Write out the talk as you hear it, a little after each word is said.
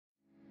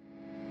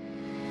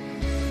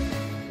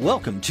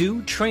Welcome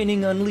to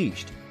Training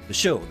Unleashed, the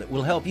show that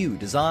will help you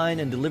design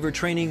and deliver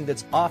training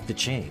that's off the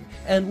chain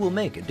and will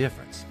make a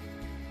difference.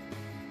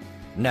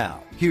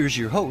 Now, here's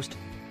your host,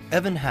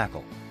 Evan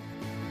Hackle.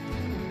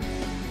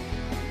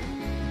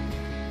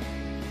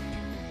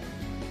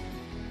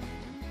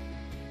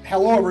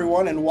 Hello,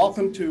 everyone, and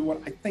welcome to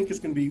what I think is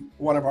going to be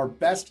one of our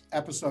best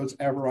episodes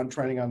ever on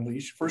Training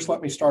Unleashed. First,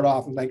 let me start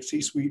off and thank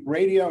C-Suite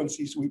Radio and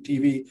C-Suite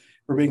TV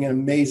for being an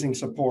amazing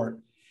support.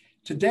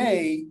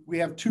 Today, we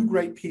have two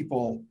great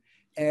people,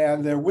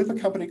 and they're with a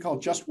company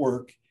called Just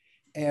Work,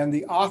 and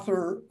the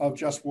author of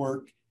Just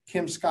Work,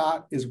 Kim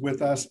Scott, is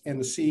with us, and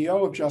the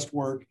CEO of Just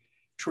Work,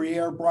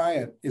 Trier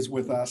Bryant, is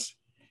with us.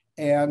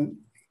 And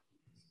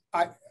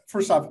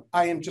first off,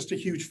 I am just a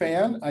huge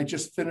fan. I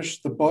just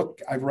finished the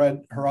book. I've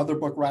read her other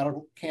book,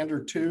 Radical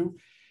Candor 2.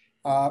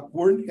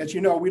 As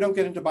you know, we don't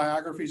get into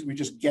biographies. We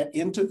just get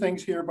into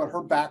things here, but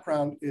her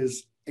background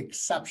is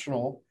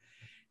exceptional.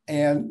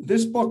 And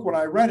this book, when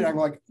I read it, I'm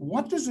like,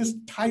 what does this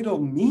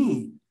title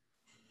mean?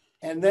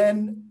 And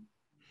then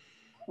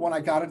when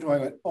I got into it, I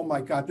went, oh my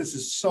God, this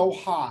is so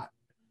hot,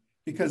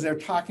 because they're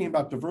talking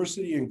about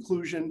diversity,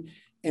 inclusion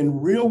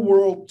in real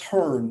world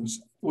terms,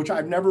 which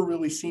I've never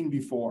really seen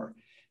before.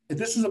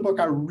 This is a book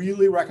I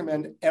really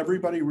recommend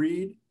everybody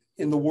read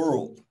in the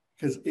world,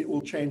 because it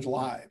will change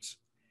lives.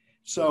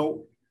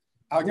 So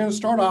I'm going to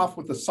start off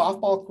with a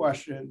softball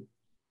question.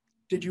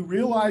 Did you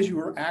realize you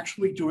were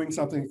actually doing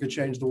something that could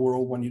change the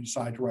world when you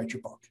decided to write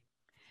your book?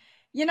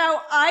 You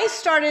know, I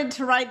started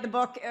to write the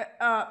book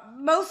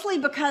mostly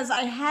because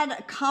I had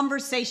a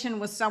conversation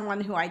with someone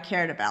who I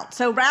cared about.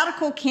 So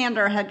Radical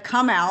Candor had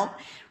come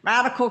out.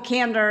 Radical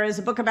Candor is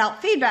a book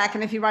about feedback.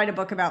 And if you write a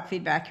book about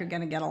feedback, you're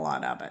going to get a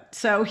lot of it.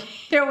 So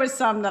here was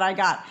some that I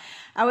got.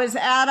 I was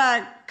at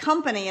a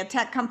company, a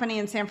tech company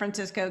in San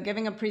Francisco,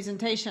 giving a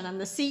presentation. And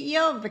the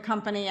CEO of the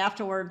company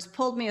afterwards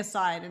pulled me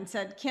aside and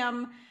said,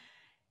 Kim,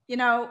 you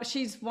know,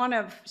 she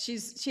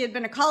had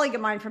been a colleague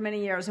of mine for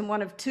many years and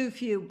one of too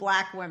few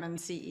Black women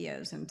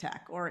CEOs in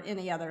tech or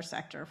any other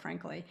sector,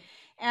 frankly.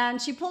 And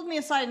she pulled me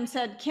aside and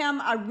said, Kim,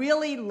 I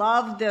really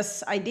love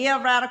this idea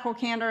of Radical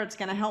Candor. It's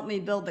going to help me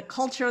build the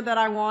culture that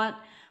I want.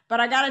 But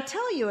I got to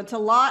tell you, it's a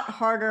lot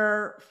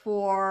harder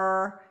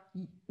for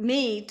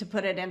me to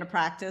put it into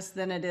practice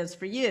than it is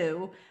for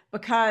you,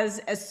 because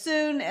as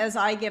soon as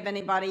I give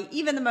anybody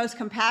even the most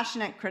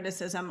compassionate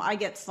criticism, I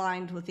get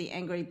slimed with the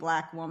angry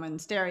Black woman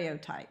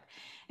stereotype.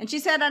 And she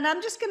said, and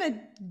I'm just going to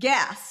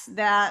guess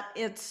that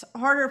it's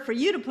harder for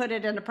you to put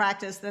it into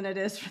practice than it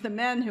is for the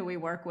men who we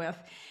work with.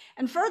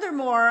 And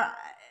furthermore,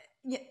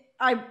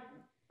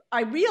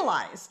 I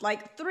realized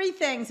like three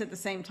things at the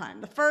same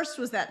time. The first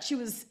was that she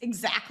was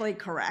exactly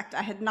correct.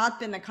 I had not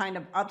been the kind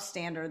of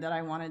upstander that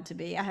I wanted to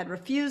be. I had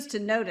refused to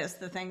notice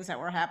the things that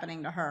were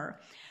happening to her.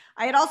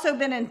 I had also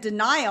been in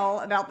denial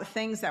about the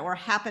things that were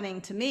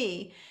happening to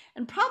me.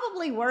 And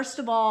probably worst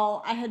of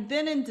all, I had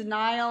been in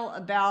denial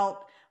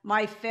about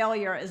my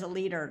failure as a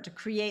leader to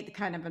create the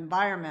kind of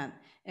environment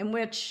in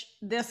which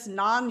this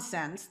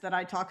nonsense that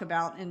I talk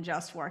about in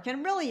Just Work,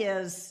 and really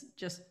is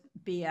just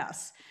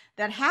BS,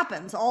 that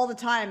happens all the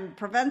time,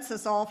 prevents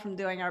us all from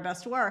doing our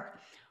best work,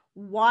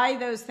 why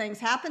those things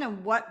happen,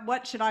 and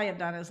what should I have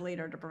done as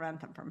leader to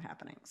prevent them from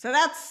happening. So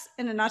that's,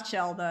 in a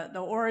nutshell, the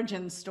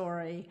origin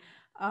story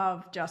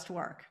of Just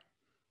Work.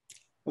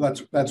 Well,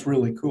 that's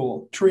really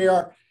cool.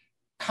 Trier,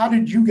 how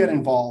did you get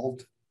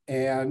involved,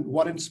 and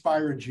what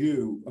inspired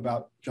you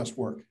about Just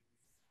Work?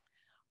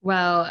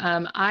 Well,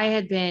 I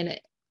had been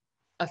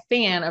a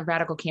fan of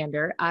Radical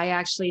Candor. I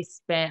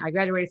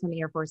graduated from the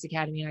Air Force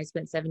Academy, and I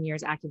spent 7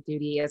 years active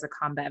duty as a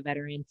combat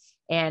veteran.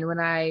 And when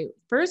I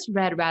first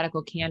read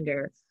Radical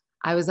Candor,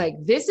 I was like,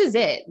 this is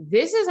it.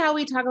 This is how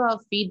we talk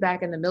about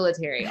feedback in the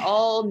military.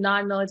 All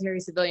non-military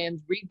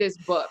civilians read this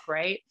book,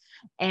 right?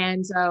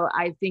 And so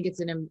I think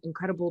it's an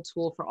incredible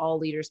tool for all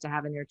leaders to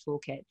have in their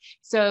toolkit.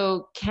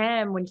 So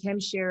when Kim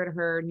shared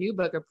her new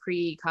book, a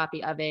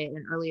pre-copy of it,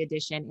 an early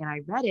edition, and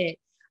I read it,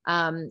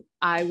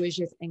 I was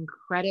just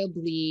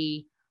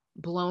incredibly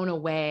blown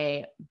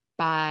away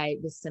by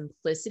the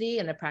simplicity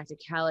and the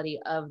practicality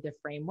of the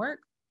framework.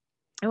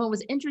 And what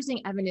was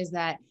interesting, Evan, is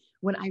that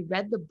when I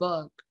read the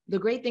book, the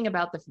great thing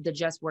about the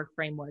Just Work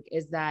framework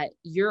is that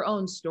your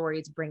own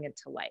stories bring it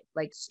to life.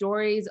 Like,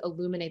 stories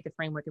illuminate the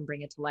framework and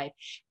bring it to life.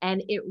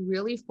 And it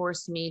really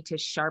forced me to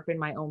sharpen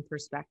my own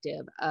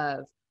perspective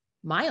of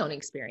my own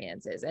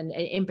experiences. And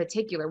in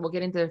particular, we'll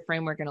get into the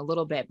framework in a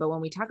little bit, but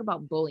when we talk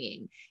about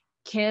bullying,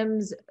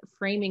 Kim's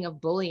framing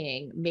of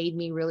bullying made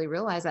me really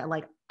realize that,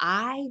 like,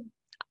 I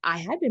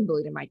had been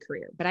bullied in my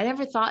career, but I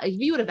never thought, if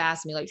you would have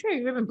asked me, like, sure,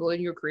 you've ever been bullied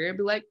in your career? I'd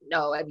be like,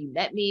 no. Have you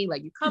met me?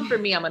 Like, you come for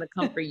me, I'm going to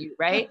come for you.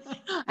 Right.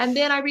 And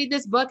then I read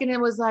this book and it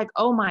was like,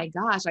 oh my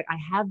gosh, like, I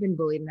have been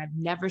bullied and I've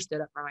never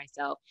stood up for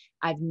myself.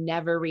 I've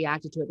never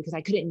reacted to it because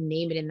I couldn't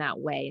name it in that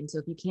way. And so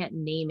if you can't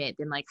name it,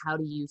 then like, how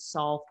do you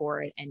solve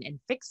for it and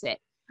fix it?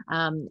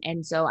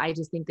 And so I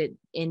just think that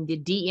in the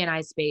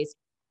DE&I space,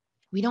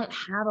 we don't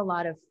have a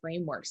lot of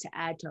frameworks to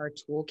add to our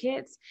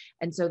toolkits.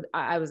 And so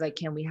I was like,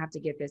 we have to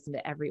get this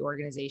into every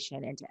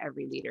organization and to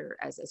every leader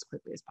as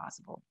quickly as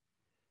possible.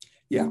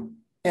 Yeah.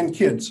 And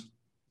kids.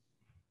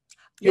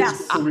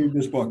 Yes. To read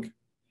this book.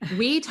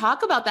 We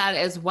talk about that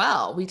as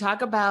well. We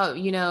talk about,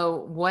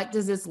 what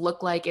does this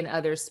look like in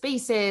other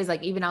spaces,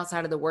 like even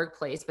outside of the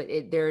workplace, but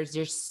there's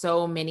just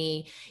so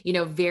many,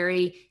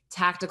 very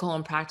tactical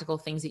and practical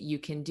things that you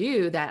can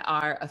do that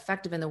are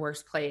effective in the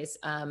workplace,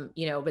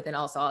 but then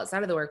also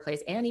outside of the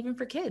workplace and even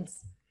for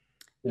kids.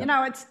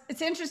 Yeah.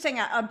 It's interesting.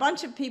 A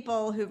bunch of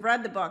people who've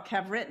read the book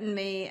have written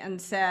me and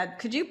said,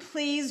 could you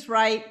please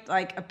write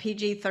like a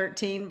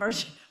PG-13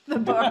 version of the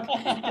book?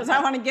 Because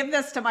I want to give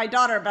this to my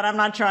daughter, but I'm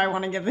not sure I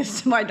want to give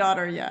this to my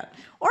daughter yet,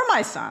 or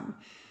my son.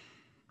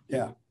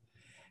 Yeah.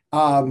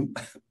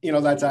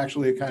 That's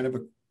actually a kind of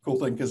a cool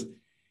thing, because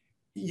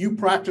you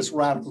practice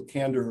radical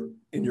candor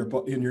in your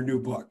book, in your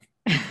new book.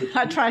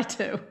 I try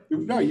to.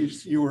 No,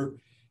 you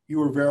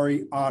were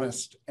very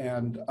honest,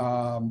 and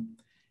I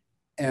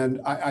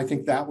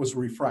think that was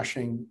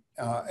refreshing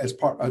as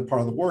part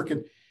of the work.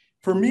 And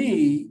for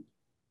me,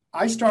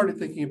 I started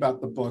thinking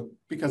about the book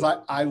because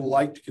I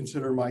like to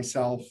consider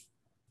myself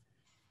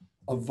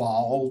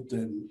evolved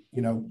and,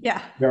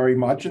 very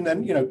much. And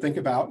then, think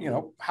about,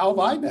 how have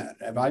I been?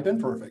 Have I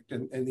been perfect?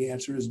 And the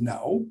answer is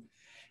no.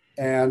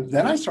 And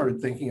then I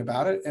started thinking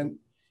about it.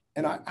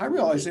 And I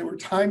realized there were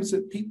times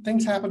that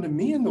things happened to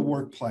me in the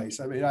workplace.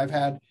 I mean, I've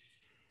had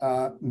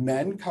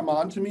men come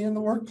on to me in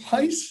the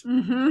workplace.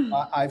 Mm-hmm.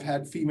 I've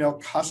had female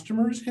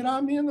customers hit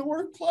on me in the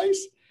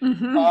workplace.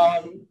 Mm-hmm.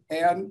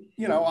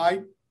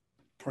 I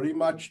pretty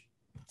much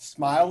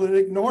smiled and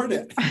ignored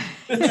it.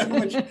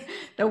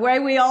 The way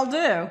we all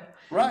do.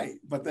 Right.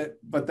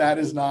 But that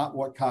is not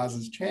what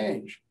causes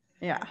change.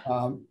 Yeah.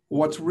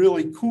 What's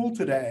really cool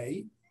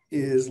today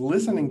is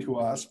listening to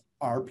us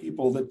are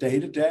people that day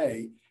to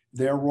day,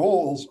 their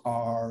roles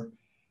are,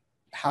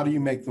 how do you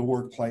make the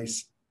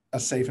workplace a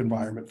safe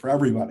environment for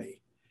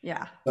everybody?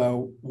 Yeah.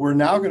 So we're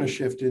now going to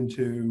shift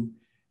into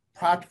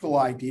practical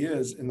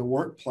ideas in the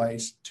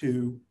workplace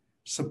to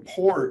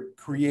support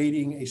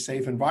creating a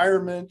safe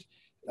environment,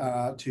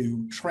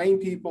 to train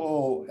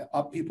people,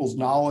 up people's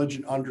knowledge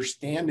and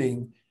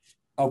understanding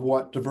of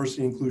what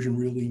diversity and inclusion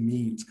really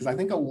means. Because I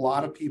think a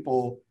lot of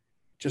people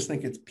just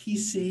think it's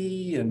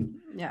PC and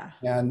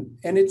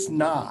it's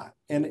not.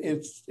 And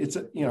it's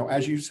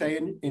as you say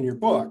in your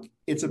book,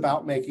 it's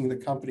about making the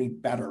company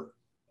better.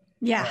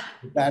 Yeah.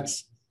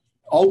 That's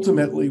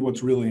ultimately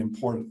what's really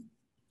important.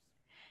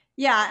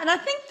 Yeah. And I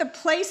think the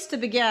place to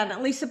begin,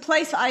 at least the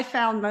place I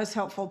found most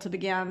helpful to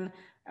begin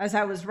as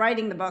I was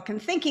writing the book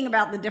and thinking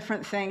about the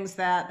different things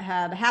that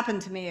had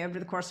happened to me over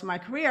the course of my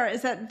career,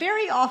 is that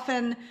very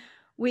often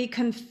we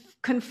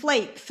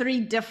conflate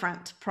three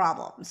different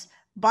problems: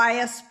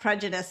 bias,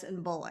 prejudice,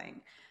 and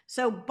bullying.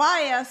 So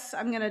bias,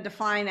 I'm going to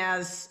define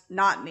as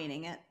not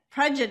meaning it.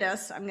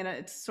 Prejudice,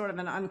 it's sort of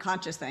an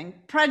unconscious thing.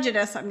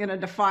 Prejudice, I'm going to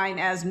define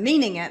as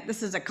meaning it.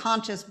 This is a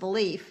conscious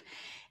belief.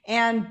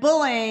 And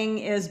bullying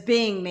is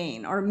being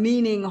mean or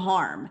meaning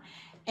harm.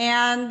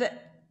 And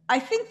I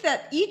think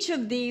that each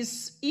of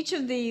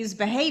these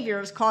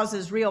behaviors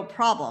causes real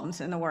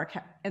problems in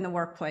the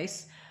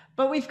workplace,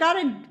 but we've got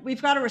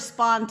to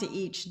respond to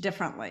each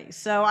differently.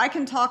 So I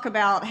can talk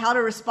about how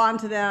to respond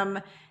to them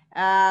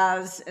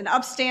as an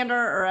upstander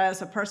or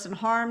as a person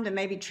harmed, and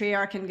maybe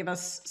Trier can give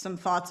us some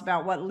thoughts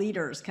about what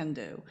leaders can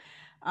do.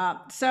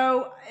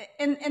 So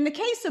in the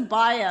case of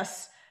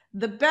bias,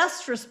 the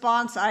best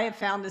response I have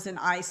found is an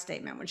I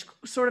statement, which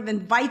sort of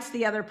invites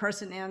the other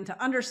person in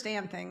to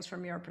understand things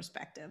from your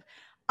perspective.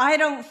 I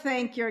don't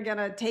think you're going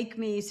to take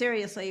me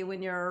seriously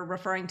when you're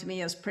referring to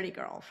me as pretty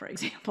girl, for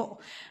example,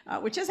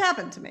 which has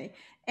happened to me.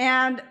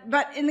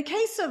 But in the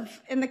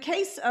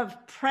case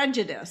of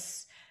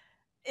prejudice,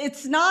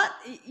 it's not,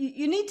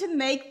 you need to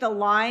make the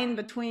line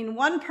between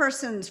one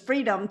person's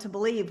freedom to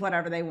believe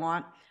whatever they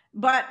want,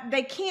 but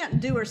they can't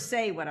do or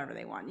say whatever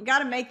they want. You got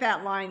to make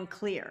that line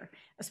clear,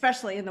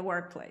 especially in the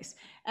workplace.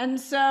 And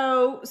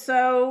so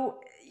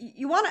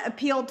you want to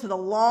appeal to the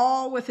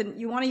law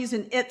you want to use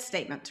an it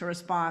statement to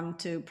respond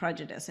to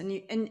prejudice. And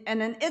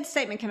an it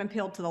statement can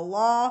appeal to the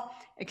law,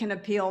 it can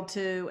appeal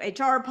to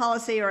HR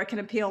policy, or it can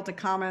appeal to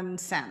common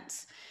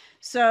sense.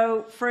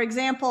 So, for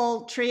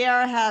example,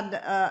 Trier had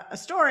a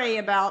story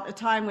about a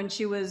time when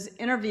she was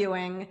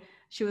interviewing.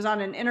 She was on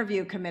an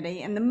interview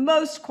committee, and the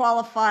most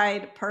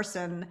qualified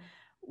person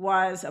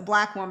was a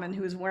Black woman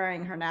who was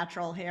wearing her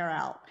natural hair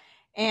out.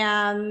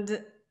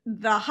 And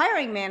the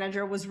hiring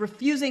manager was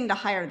refusing to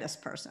hire this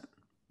person,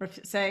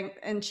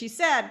 and she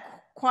said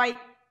quite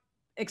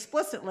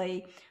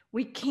explicitly,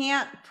 we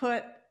can't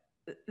put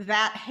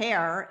that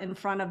hair in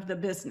front of the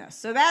business.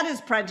 So that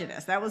is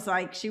prejudice. That was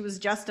like, she was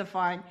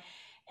justifying.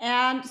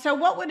 And so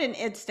what would an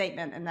it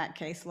statement in that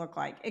case look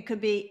like? It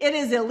could be, it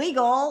is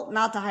illegal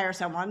not to hire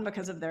someone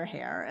because of their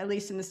hair. At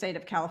least in the state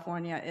of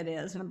California, it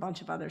is, and a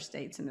bunch of other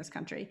states in this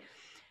country.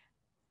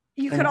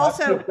 You could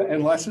also...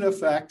 Unless it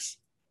affects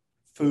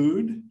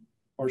food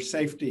or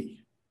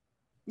safety.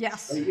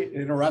 Yes.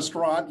 In a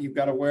restaurant, you've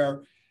got to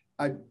wear,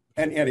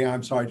 And Annie,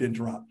 I'm sorry to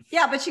interrupt.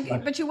 Yeah, but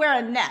you wear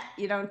a net.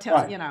 You don't tell,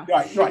 Right, you know,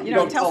 right. you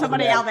don't tell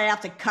somebody how they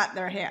have to cut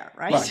their hair,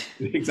 right? Right,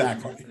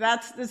 exactly.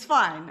 That's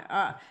fine.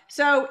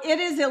 So it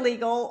is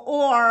illegal,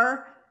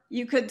 or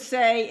you could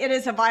say it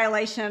is a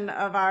violation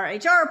of our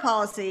HR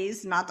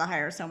policies not to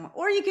hire someone,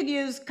 or you could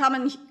use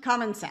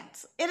common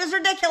sense. It is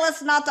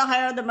ridiculous not to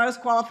hire the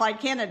most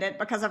qualified candidate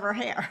because of her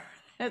hair.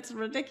 It's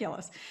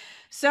ridiculous.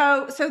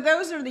 So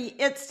those are the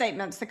it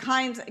statements,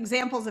 the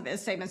examples of it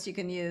statements you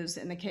can use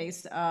in the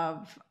case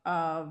of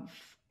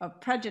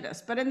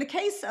prejudice. But in the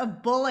case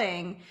of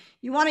bullying,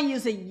 you want to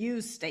use a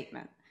you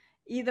statement,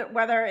 either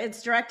whether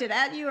it's directed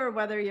at you or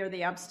whether you're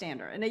the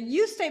upstander. And a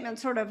you statement,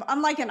 sort of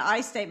unlike an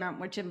I statement,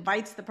 which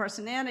invites the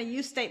person in, a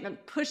you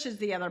statement pushes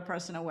the other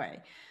person away.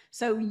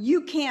 So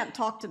you can't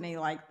talk to me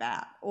like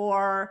that,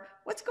 or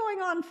what's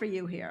going on for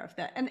you here?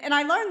 And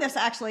I learned this,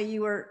 actually,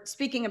 you were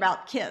speaking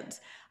about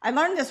kids. I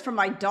learned this from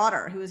my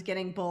daughter who was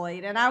getting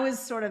bullied, and I was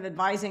sort of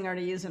advising her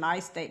to use an I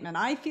statement.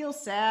 I feel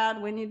sad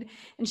and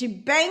she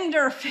banged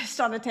her fist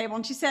on the table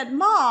and she said,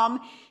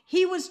 "Mom,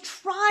 he was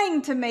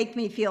trying to make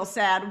me feel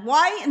sad.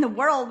 Why in the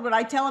world would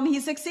I tell him he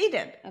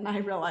succeeded?" And I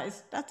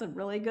realized that's a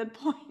really good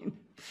point.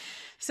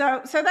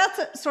 So that's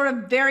a sort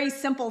of very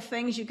simple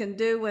things you can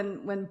do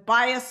when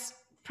bias,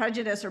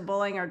 prejudice, or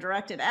bullying are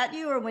directed at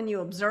you, or when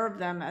you observe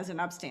them as an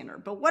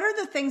upstander. But what are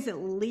the things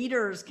that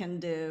leaders can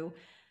do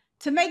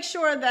to make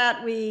sure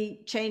that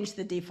we change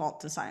the default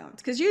to silence?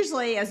 Because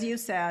usually, as you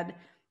said,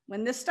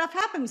 when this stuff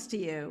happens to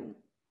you,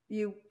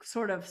 you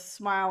sort of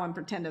smile and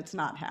pretend it's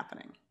not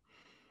happening.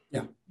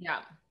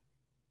 Yeah.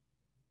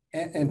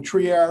 And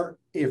Trier,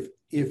 if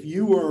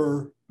you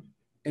were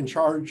in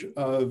charge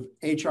of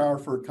HR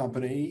for a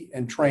company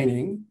and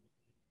training,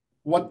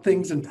 what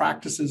things and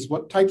practices,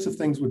 what types of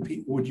things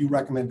would you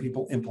recommend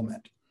people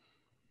implement?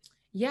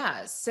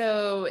 Yeah.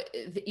 So,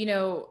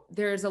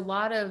 there's a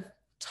lot of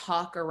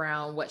talk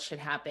around what should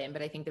happen,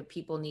 but I think that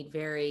people need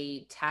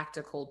very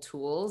tactical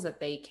tools that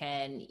they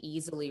can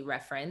easily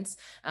reference,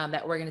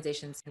 that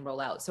organizations can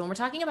roll out. So when we're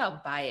talking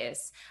about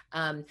bias,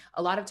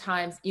 a lot of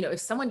times, if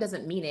someone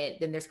doesn't mean it,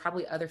 then there's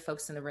probably other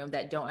folks in the room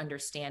that don't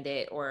understand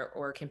it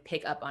or can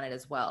pick up on it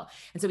as well.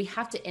 And so we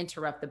have to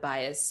interrupt the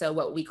bias. So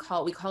what we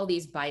call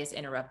these bias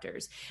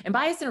interrupters. And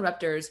bias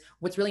interrupters,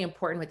 what's really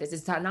important with this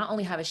is to not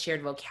only have a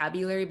shared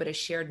vocabulary, but a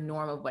shared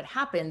norm of what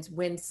happens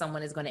when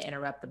someone is going to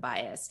interrupt the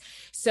bias.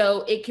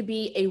 So it could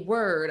be a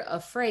word, a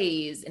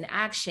phrase, an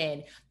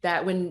action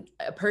that when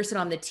a person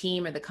on the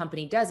team or the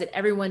company does it,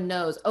 everyone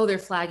knows, oh, they're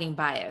flagging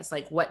bias,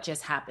 like what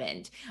just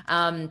happened.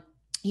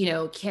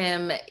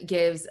 Kim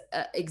gives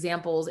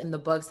examples in the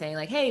book saying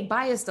like, hey,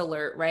 biased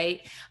alert,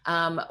 right?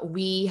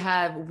 We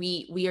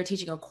are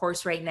teaching a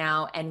course right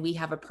now and we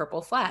have a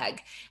purple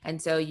flag.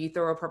 And so you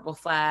throw a purple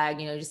flag,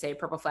 just say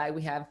purple flag.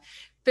 We have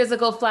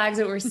physical flags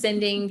that we're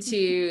sending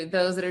to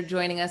those that are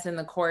joining us in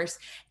the course.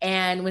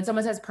 And when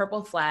someone says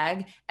purple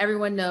flag,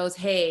 everyone knows,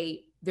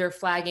 hey, they're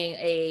flagging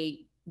a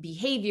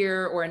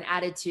behavior or an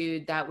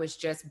attitude that was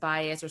just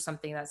bias or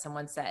something that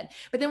someone said.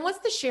 But then what's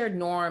the shared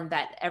norm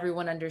that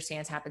everyone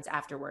understands happens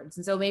afterwards?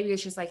 And so maybe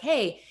it's just like,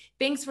 hey,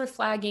 thanks for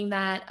flagging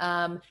that.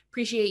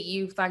 Appreciate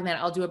you flagging that.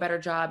 I'll do a better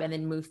job, and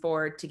then move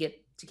forward to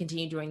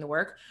continue doing the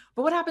work.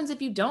 But what happens if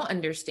you don't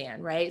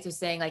understand, right? So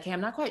saying like, hey,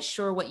 I'm not quite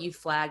sure what you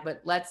flagged, but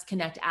let's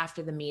connect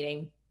after the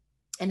meeting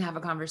and have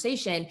a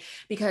conversation,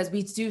 because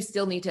we do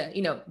still need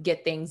to,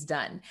 get things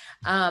done.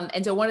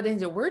 And so one of the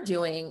things that we're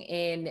doing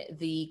in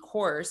the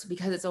course,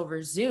 because it's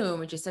over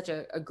Zoom, which is such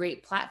a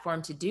great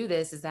platform to do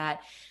this, is that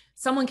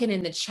someone can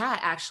in the chat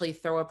actually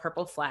throw a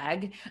purple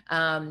flag,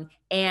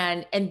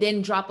 and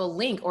then drop a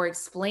link or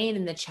explain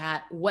in the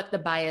chat what the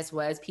bias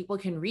was. People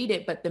can read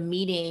it, but the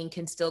meeting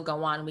can still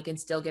go on. We can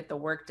still get the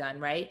work done,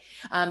 right?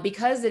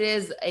 Because it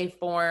is a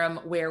forum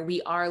where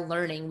we are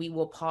learning, we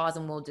will pause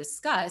and we'll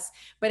discuss.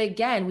 But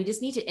again, we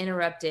just need to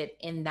interrupt it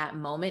in that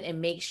moment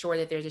and make sure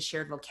that there's a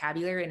shared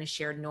vocabulary and a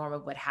shared norm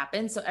of what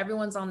happens, so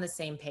everyone's on the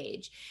same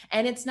page.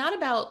 And it's not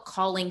about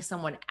calling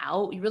someone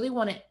out. We really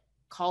want to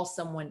call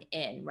someone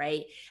in,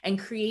 right? And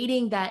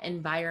creating that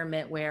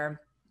environment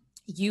where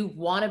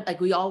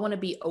we all want to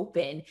be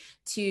open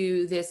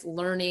to this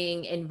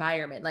learning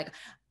environment. Like,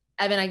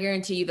 Evan, I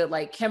guarantee you that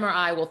like Kim or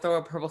I will throw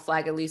a purple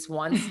flag at least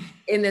once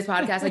in this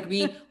podcast. Like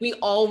we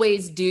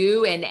always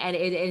do. And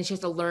it's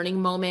just a learning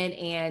moment.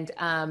 And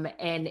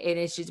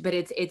it's just, but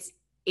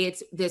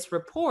it's this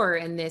rapport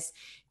and this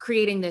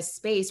creating this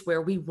space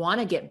where we want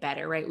to get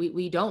better, right?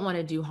 We don't want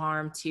to do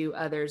harm to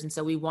others. And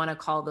so we want to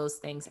call those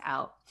things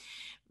out.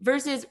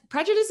 Versus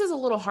prejudice is a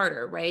little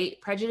harder, right?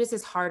 Prejudice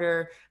is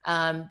harder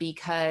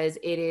because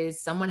it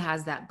is someone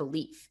has that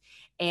belief.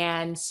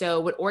 And so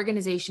what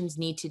organizations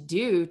need to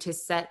do to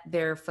set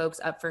their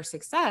folks up for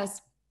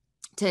success,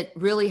 to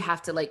really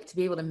have to to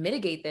be able to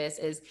mitigate this,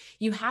 is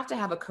you have to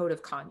have a code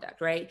of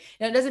conduct, right?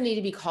 Now, it doesn't need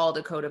to be called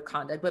a code of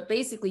conduct, but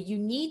basically you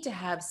need to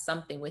have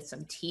something with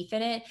some teeth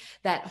in it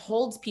that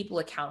holds people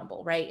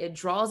accountable, right? It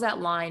draws that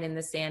line in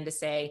the sand to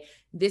say,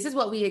 this is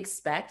what we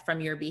expect from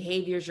your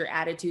behaviors, your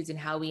attitudes, and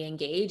how we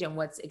engage, and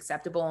what's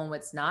acceptable and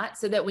what's not,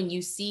 so that when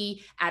you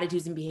see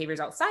attitudes and behaviors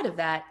outside of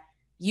that,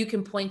 you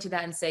can point to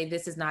that and say,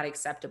 this is not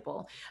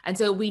acceptable. And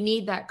so we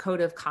need that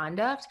code of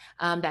conduct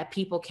that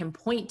people can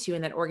point to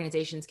and that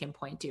organizations can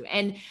point to.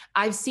 And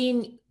I've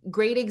seen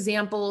great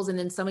examples and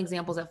then some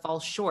examples that fall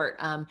short.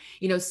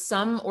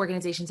 Some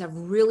organizations have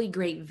really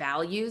great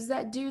values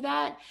that do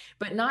that,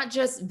 but not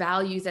just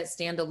values that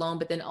stand alone,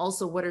 but then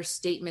also what are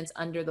statements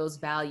under those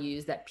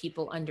values that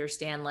people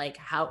understand, like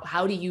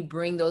how do you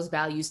bring those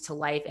values to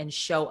life and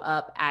show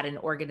up at an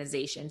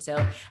organization?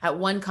 So at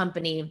one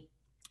company,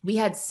 we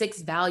had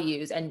 6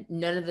 values and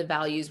none of the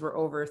values were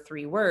over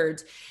 3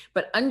 words,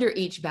 but under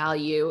each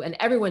value, and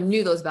everyone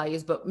knew those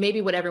values, but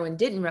maybe what everyone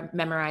didn't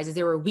memorize is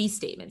there were we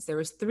statements. There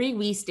was 3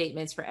 we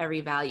statements for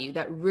every value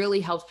that really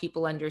helped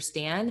people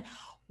understand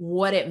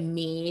what it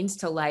means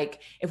to, like,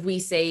 if we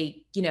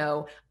say,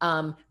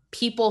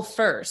 people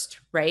first,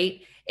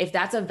 right? If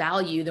that's a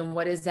value, then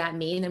what does that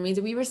mean? That means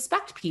that we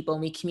respect people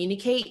and we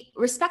communicate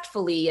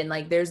respectfully. And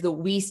like, there's the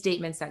we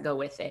statements that go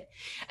with it.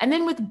 And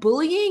then with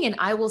bullying, and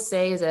I will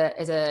say as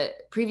a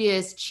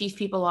previous chief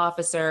people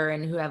officer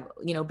and who have,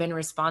 been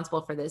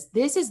responsible for this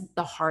is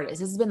the hardest.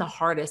 This has been the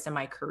hardest in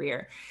my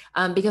career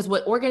because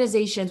what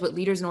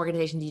leaders and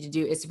organizations need to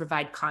do is to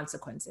provide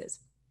consequences.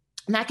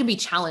 And that can be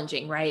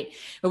challenging, right?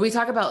 But we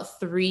talk about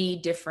 3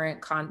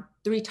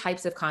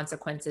 types of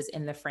consequences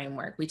in the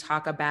framework. We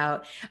talk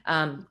about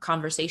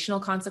conversational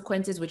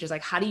consequences, which is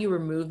like, how do you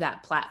remove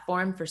that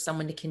platform for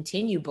someone to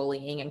continue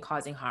bullying and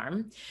causing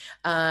harm?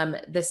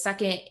 The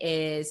second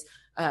is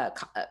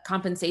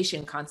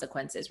compensation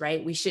consequences,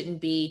 right? We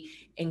shouldn't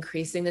be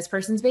increasing this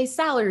person's base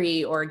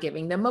salary or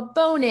giving them a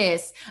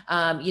bonus.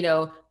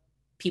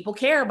 People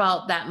care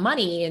about that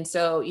money. And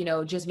so,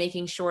 just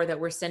making sure that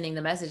we're sending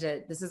the message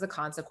that this is a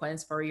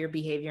consequence for your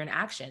behavior and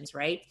actions,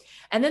 right?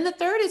 And then the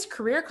third is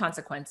career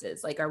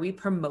consequences. Like, are we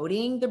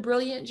promoting the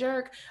brilliant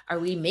jerk? Are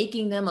we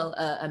making them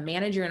a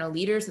manager and a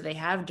leader so they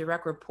have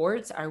direct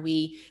reports? Are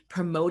we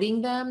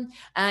promoting them?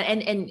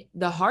 And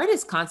the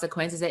hardest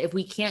consequence is that if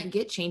we can't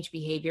get change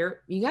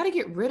behavior, you got to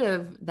get rid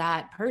of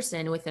that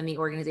person within the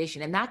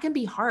organization. And that can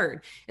be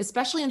hard,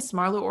 especially in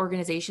smaller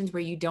organizations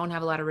where you don't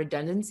have a lot of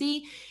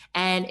redundancy.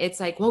 And it's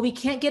like, well, we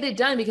can't get it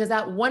done because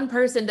that one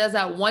person does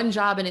that one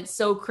job and it's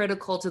so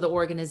critical to the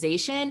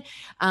organization.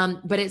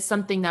 But it's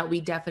something that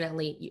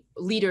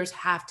leaders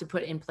have to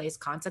put in place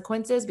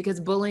consequences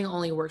because bullying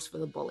only works for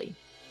the bully.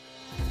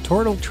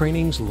 Tortal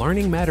Training's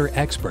Learning Matter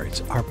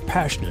experts are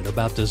passionate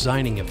about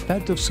designing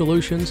effective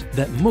solutions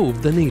that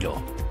move the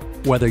needle.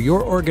 Whether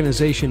your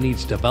organization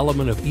needs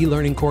development of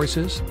e-learning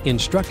courses,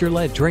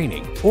 instructor-led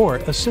training, or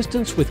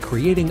assistance with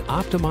creating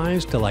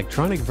optimized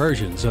electronic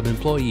versions of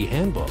employee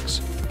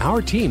handbooks,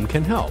 our team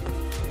can help.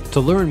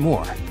 To learn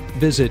more,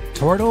 visit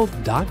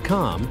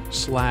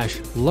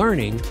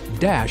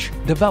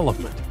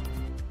tortal.com/learning-development.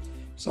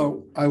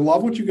 So I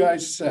love what you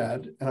guys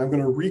said, and I'm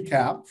going to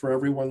recap for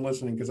everyone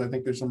listening because I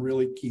think there's some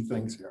really key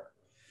things here.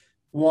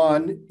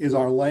 One is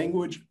our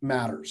language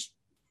matters,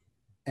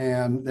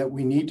 and that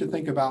we need to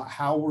think about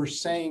how we're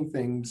saying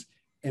things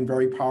in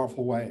very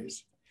powerful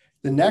ways.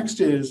 The next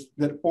is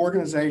that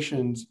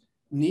organizations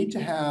need to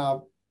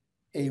have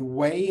a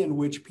way in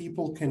which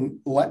people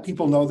can let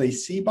people know they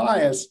see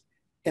bias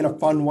in a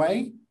fun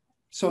way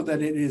so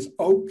that it is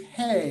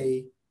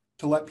okay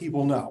to let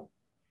people know.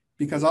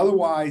 Because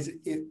otherwise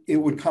it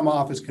would come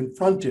off as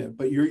confrontive,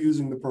 but you're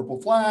using the purple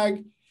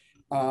flag,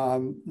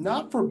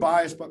 not for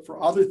bias, but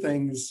for other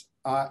things.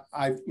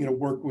 I've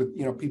worked with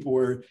people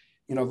where,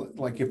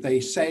 like if they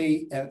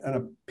say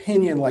an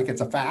opinion like it's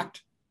a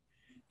fact,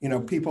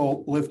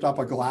 people lift up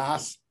a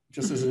glass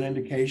just as an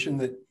indication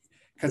that,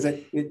 because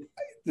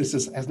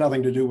has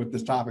nothing to do with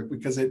this topic,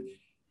 because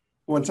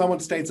when someone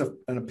states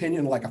an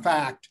opinion like a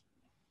fact,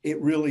 it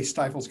really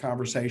stifles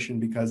conversation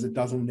because it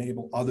doesn't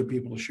enable other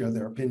people to share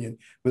their opinion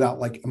without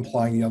like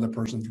implying the other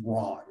person's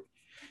wrong.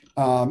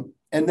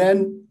 And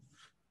then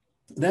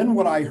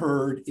what I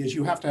heard is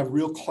you have to have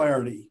real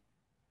clarity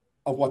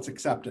of what's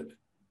accepted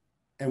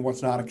and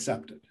what's not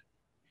accepted.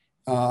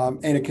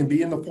 And it can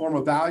be in the form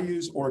of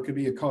values, or it could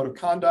be a code of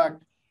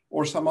conduct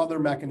or some other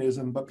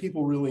mechanism, but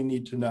people really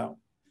need to know.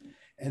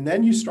 And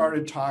then you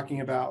started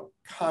talking about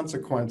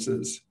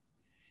consequences.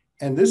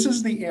 And this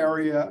is the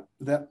area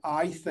that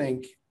I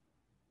think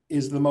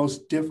is the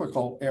most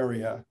difficult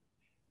area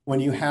when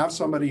you have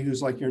somebody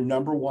who's like your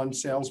number one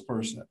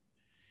salesperson,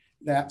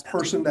 that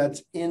person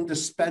that's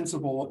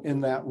indispensable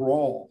in that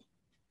role.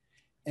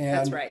 And,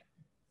 that's right.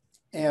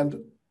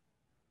 And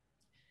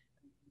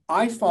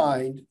I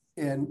find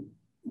in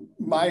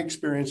my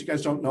experience, you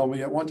guys don't know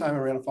me, at one time I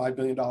ran a $5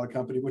 billion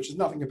company, which is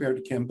nothing compared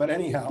to Kim, but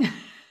anyhow,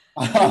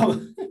 I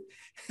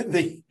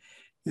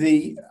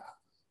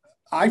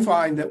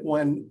find that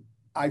when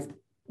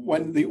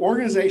the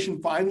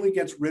organization finally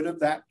gets rid of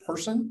that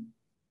person,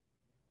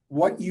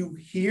 what you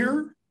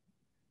hear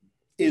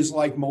is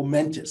like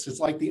momentous. It's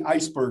like the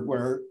iceberg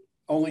where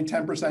only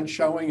 10%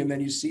 showing and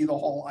then you see the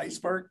whole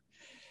iceberg.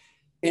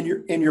 In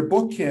your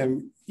book,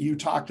 Kim, you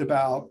talked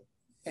about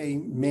a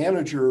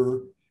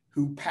manager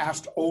who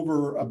passed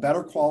over a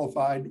better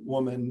qualified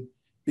woman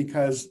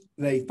because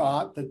they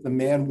thought that the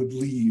man would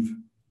leave.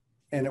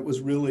 And it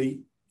was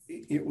really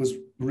it was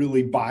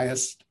really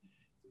biased,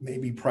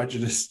 maybe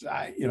prejudiced.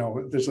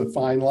 There's a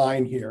fine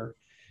line here.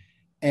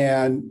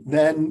 And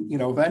then,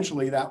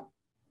 eventually that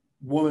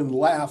woman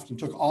left and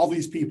took all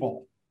these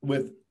people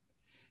with.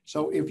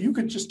 So if you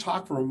could just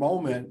talk for a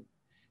moment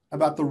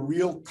about the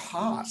real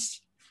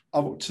costs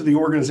to the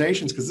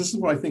organizations, because this is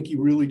what I think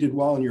you really did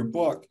well in your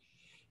book,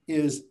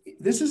 is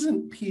this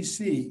isn't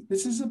PC.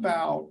 This is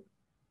about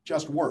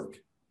just work.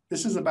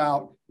 This is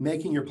about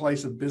making your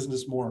place of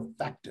business more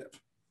effective.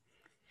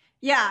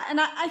 Yeah, and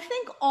I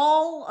think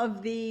all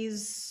of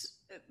these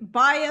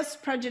bias,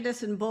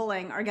 prejudice, and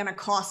bullying are going to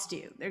cost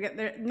you.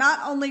 They're not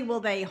only will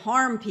they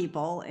harm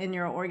people in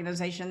your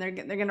organization, they're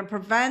going to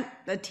prevent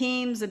the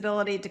team's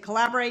ability to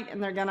collaborate,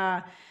 and they're going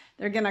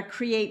to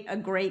create a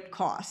great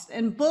cost.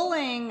 And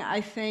bullying,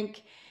 I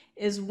think,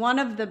 is one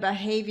of the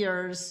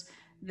behaviors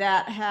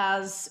that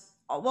has,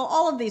 well,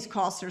 all of these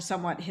costs are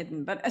somewhat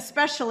hidden, but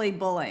especially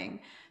bullying.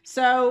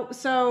 So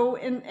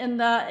in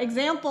the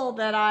example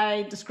that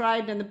I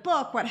described in the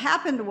book, what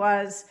happened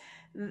was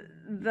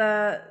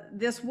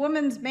this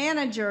woman's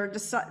manager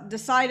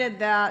decided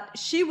that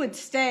she would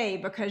stay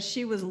because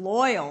she was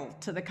loyal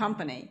to the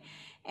company,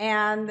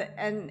 and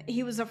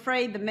he was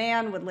afraid the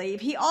man would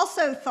leave. He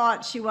also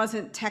thought she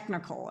wasn't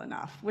technical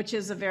enough, which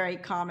is a very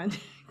common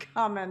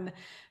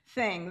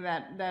thing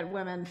that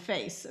women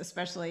face,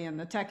 especially in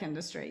the tech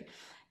industry.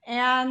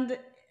 And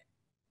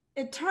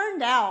it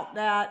turned out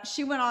that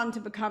she went on to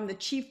become the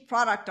chief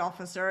product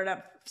officer at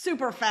a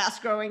super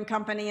fast growing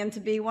company and to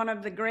be one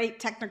of the great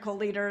technical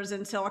leaders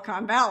in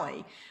Silicon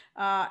Valley.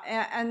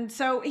 And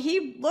so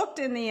he looked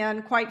in the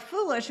end quite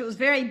foolish. It was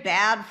very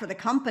bad for the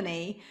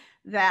company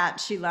that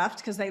she left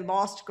because they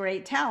lost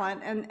great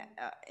talent and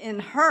in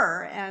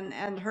her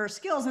and her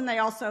skills. And they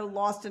also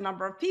lost a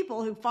number of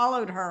people who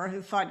followed her,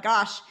 who thought,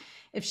 gosh,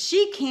 if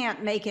she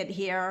can't make it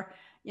here,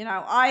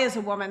 I as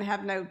a woman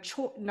have no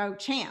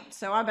chance.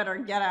 So I better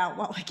get out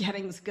while the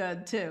getting's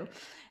good too.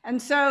 And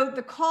so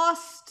the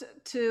cost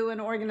to an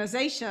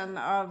organization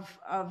of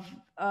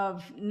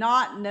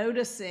not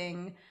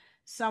noticing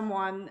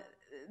someone,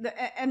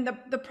 and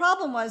the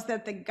problem was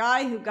that the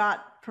guy who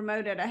got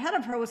promoted ahead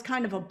of her was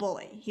kind of a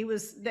bully.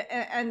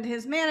 And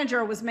his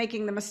manager was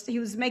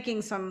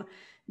making some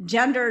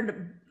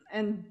gendered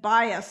and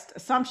biased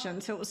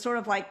assumptions. So it was sort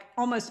of like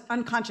almost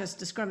unconscious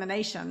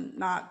discrimination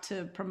not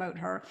to promote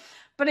her.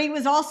 But he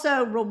was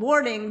also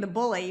rewarding the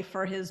bully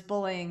for his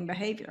bullying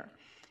behavior.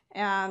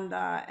 And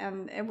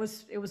it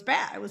was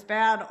bad. It was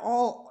bad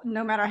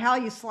no matter how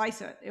you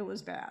slice it, it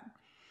was bad.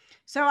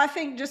 So I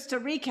think, just to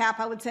recap,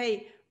 I would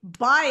say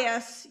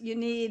bias, you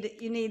need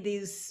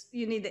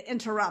to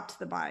interrupt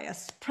the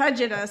bias.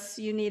 Prejudice,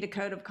 you need a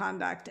code of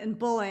conduct. And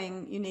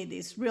bullying, you need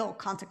these real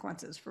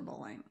consequences for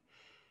bullying.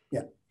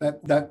 Yeah,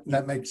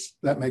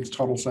 that makes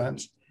total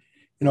sense.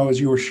 As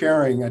you were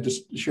sharing, I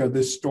just shared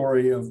this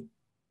story of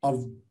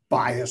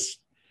bias,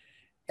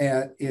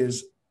 and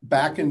is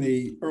back in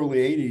the early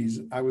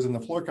 80s, I was in the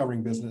floor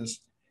covering business,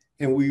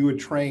 and we would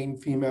train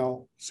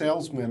female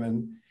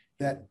saleswomen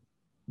that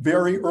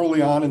very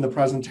early on in the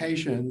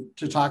presentation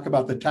to talk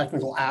about the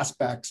technical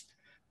aspects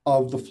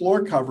of the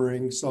floor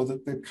covering so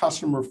that the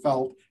customer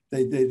felt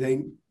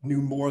they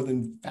knew more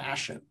than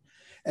fashion.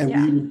 And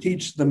we would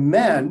teach the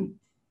men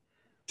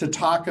to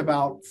talk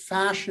about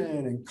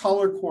fashion and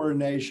color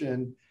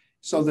coordination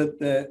so that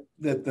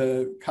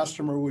the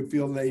customer would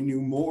feel they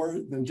knew more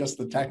than just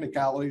the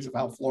technicalities of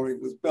how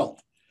flooring was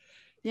built.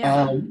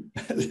 To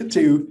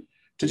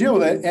deal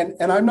with it.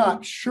 And I'm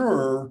not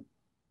sure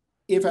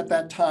if at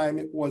that time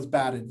it was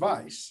bad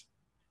advice,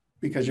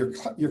 because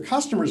your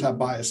customers have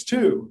bias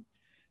too,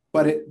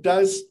 but it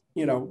does,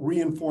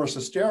 reinforce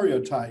a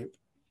stereotype.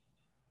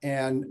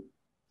 And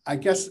I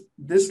guess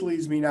this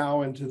leads me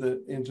now into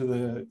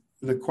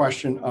the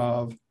question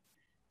of,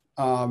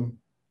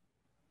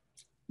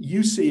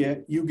 you see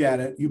it, you get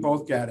it, you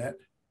both get it.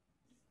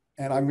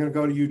 And I'm going to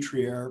go to you,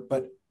 Trier,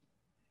 but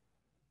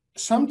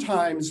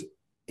sometimes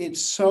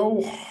it's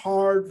so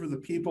hard for the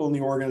people in the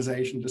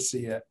organization to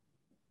see it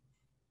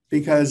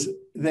because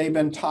they've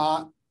been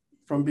taught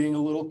from being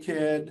a little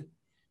kid,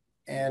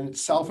 and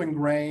it's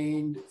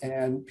self-ingrained,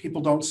 and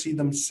people don't see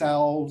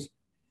themselves.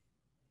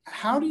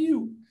 How do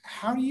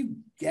you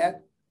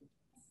get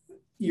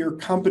your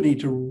company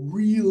to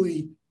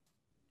really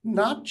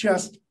not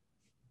just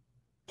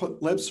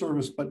put lip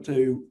service, but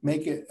to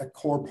make it a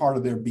core part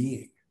of their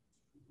being?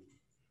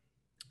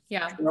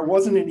 Yeah. That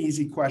wasn't an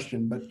easy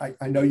question, but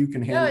I know you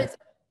can handle it.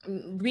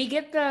 We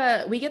get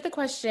the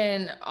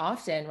question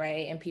often,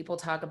 right? And people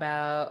talk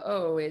about,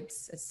 oh,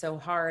 it's so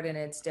hard and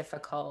it's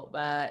difficult.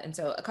 And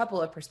so a couple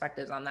of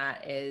perspectives on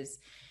that is,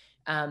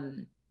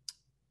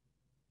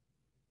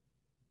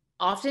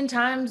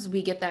 oftentimes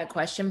we get that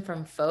question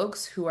from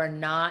folks who are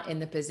not in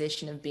the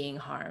position of being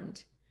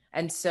harmed.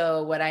 And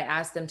so what I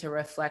ask them to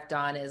reflect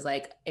on is,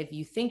 like, if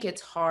you think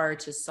it's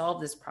hard to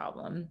solve this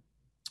problem,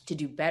 to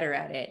do better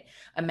at it,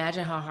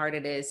 imagine how hard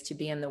it is to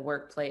be in the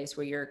workplace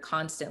where you're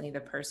constantly the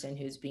person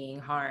who's being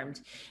harmed,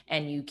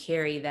 and you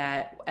carry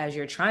that as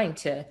you're trying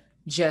to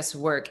just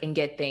work and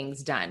get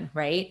things done,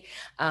 right?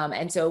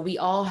 And so we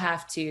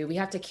have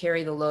to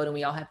carry the load, and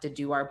we all have to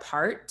do our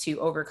part to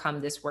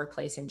overcome this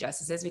workplace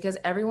injustices, because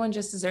everyone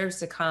just deserves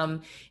to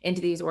come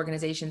into these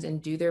organizations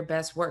and do their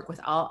best work with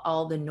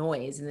all the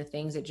noise and the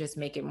things that just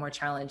make it more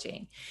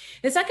challenging.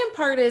 The second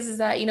part is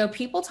that, you know,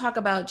 people talk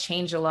about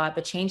change a lot,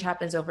 but change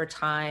happens over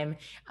time.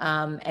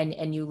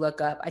 And you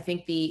look up, I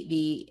think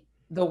the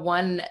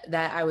one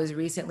that I was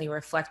recently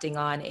reflecting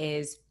on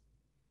is,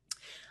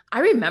 I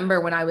remember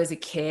when I was a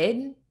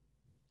kid,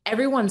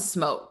 everyone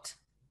smoked.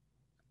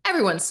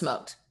 Everyone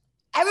smoked.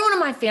 Everyone in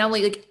my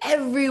family, like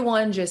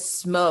everyone just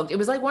smoked. It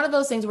was like one of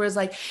those things where it's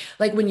like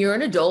when you're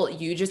an adult,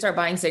 you just start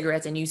buying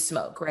cigarettes and you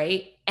smoke,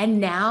 right?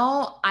 And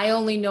now I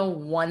only know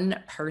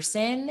one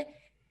person,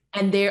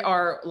 and they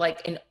are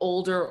like an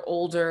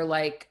older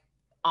like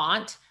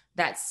aunt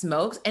that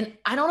smokes. And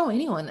I don't know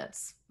anyone that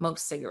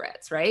smokes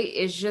cigarettes, right?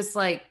 It's just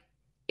like,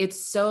 it's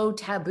so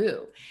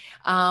taboo.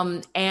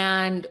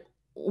 And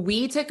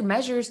we took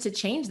measures to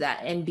change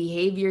that, and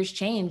behaviors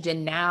changed.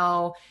 And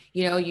now,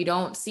 you know, you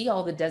don't see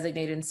all the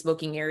designated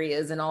smoking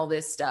areas and all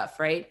this stuff,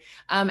 right?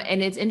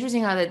 And it's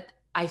interesting how that,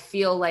 I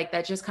feel like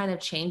that just kind of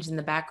changed in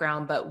the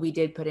background, but we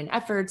did put in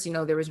efforts, you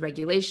know, there was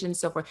regulations,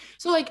 so forth.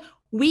 So like,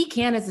 we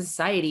can as a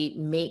society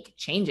make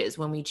changes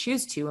when we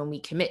choose to, and we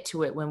commit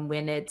to it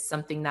when it's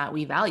something that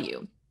we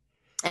value.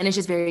 And it's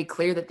just very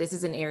clear that this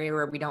is an area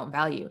where we don't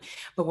value.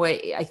 But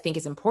what I think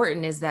is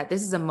important is that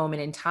this is a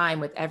moment in time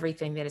with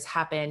everything that has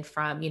happened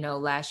from, you know,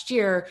 last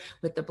year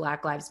with the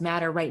Black Lives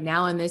Matter, right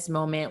now in this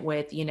moment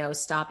with, you know,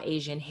 Stop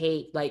Asian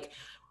Hate, like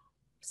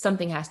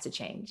something has to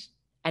change.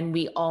 And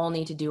we all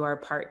need to do our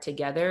part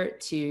together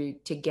to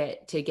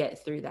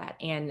get through that.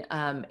 And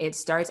it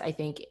starts, I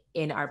think,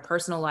 in our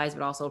personal lives,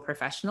 but also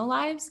professional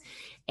lives.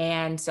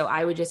 And so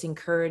I would just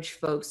encourage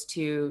folks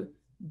to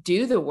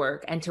do the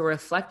work and to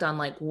reflect on,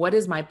 like, what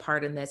is my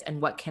part in this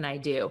and what can I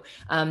do?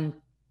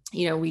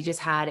 You know, we just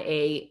had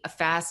a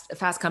Fast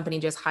Company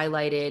just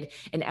highlighted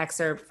an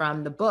excerpt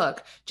from the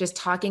book, just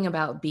talking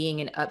about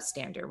being an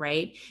upstander,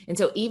 right? And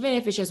so even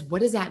if it's just,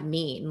 what does that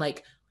mean?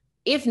 Like,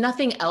 if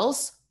nothing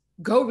else,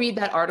 go read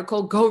that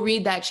article, go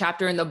read that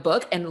chapter in the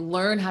book and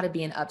learn how to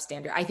be an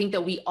upstander. I think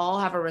that we all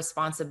have a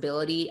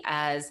responsibility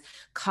as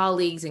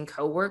colleagues and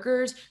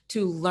coworkers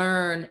to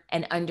learn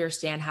and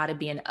understand how to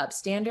be an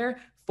upstander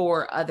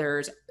for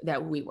others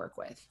that we work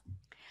with.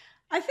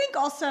 I think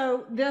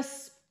also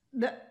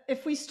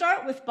if we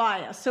start with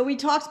bias, so we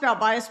talked about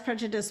bias,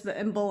 prejudice,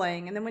 and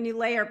bullying, and then when you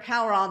layer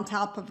power on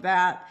top of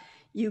that,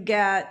 you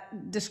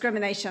get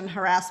discrimination,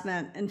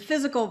 harassment, and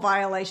physical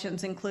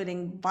violations,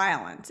 including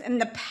violence.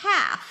 And the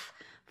path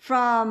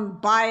from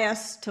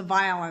bias to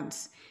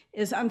violence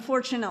is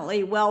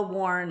unfortunately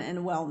well-worn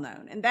and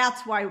well-known. And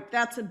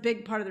that's a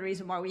big part of the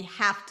reason why we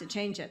have to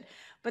change it.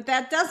 But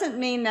that doesn't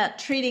mean that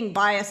treating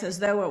bias as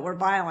though it were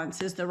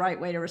violence is the right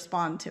way to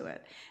respond to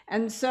it.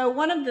 And so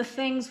one of the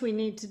things we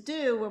need to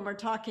do when we're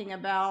talking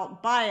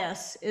about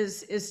bias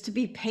is to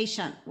be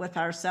patient with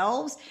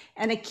ourselves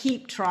and to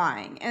keep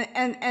trying,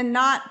 and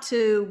not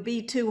to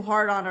be too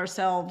hard on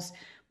ourselves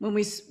when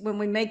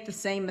we make the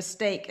same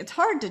mistake. It's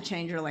hard to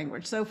change your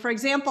language. So for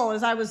example,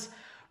 as I was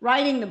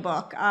writing the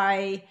book,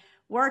 I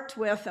worked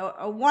with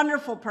a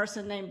wonderful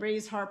person named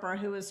Breeze Harper,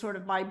 who was sort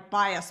of my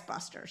bias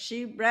buster.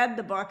 She read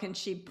the book and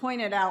she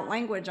pointed out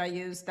language I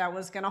used that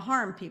was going to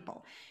harm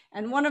people.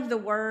 And one of the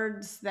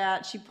words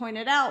that she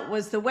pointed out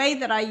was the way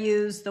that I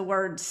use the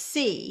word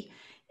see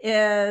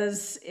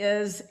is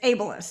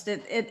ableist.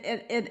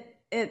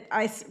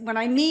 When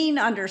I mean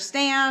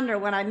understand, or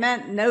when I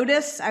meant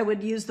notice, I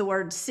would use the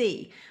word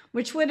see,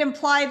 which would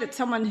imply that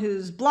someone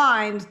who's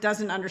blind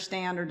doesn't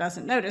understand or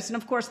doesn't notice. And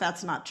of course,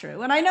 that's not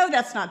true. And I know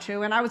that's not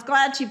true. And I was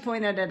glad she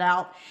pointed it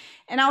out.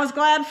 And I was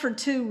glad for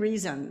two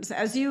reasons.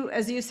 As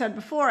you said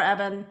before,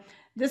 Evan,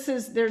 there's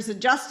a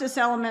justice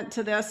element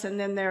to this, and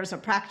then there's a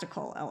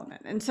practical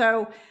element. And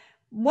so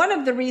one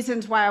of the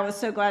reasons why I was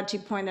so glad she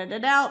pointed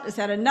it out is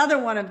that another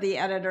one of the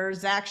editors,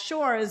 Zach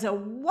Shore, is a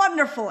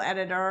wonderful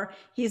editor.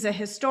 He's a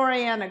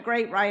historian, a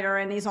great writer,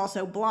 and he's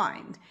also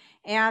blind.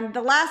 And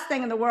the last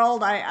thing in the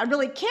world I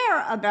really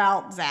care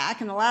about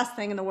Zach, and the last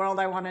thing in the world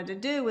I wanted to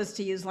do was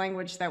to use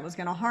language that was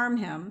going to harm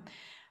him.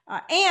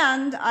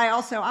 And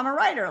I'm a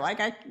writer.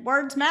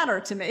 Words matter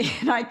to me,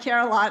 and I care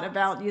a lot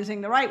about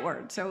using the right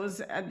word. So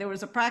there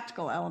was a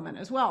practical element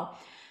as well.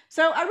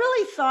 So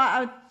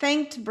I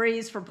thanked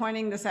Breeze for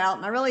pointing this out,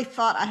 and I really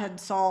thought I had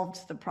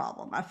solved the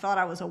problem. I thought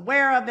I was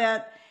aware of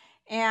it,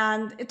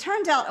 and it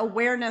turns out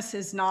awareness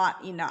is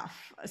not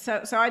enough.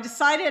 So I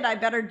decided I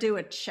better do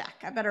a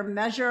check. I better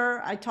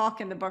measure. I talk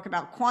in the book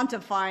about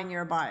quantifying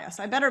your bias.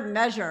 I better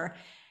measure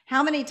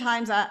how many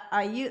times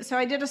I use. So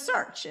I did a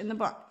search in the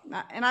book,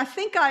 and I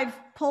think I've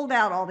pulled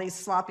out all these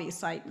sloppy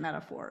site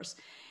metaphors.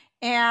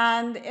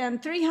 And in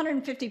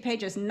 350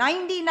 pages,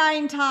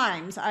 99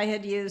 times I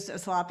had used a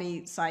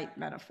sloppy site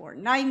metaphor,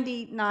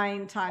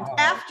 99 times,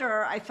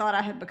 after I thought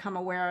I had become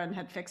aware and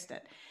had fixed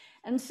it.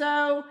 And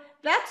so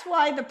that's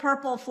why the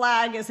purple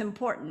flag is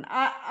important.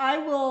 I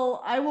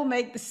will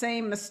make the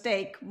same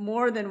mistake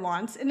more than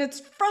once, and it's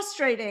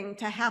frustrating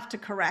to have to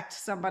correct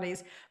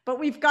somebody's, but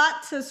we've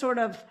got to sort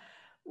of,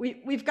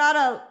 we've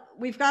got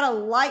to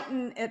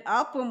lighten it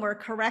up when we're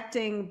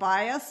correcting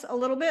bias a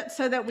little bit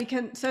so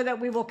that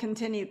we will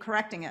continue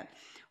correcting it.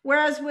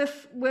 Whereas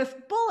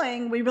with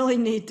bullying, we really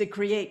need to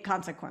create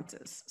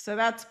consequences. So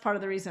that's part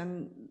of the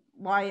reason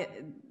why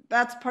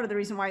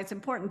it's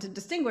important to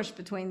distinguish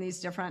between these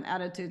different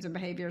attitudes and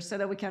behaviors so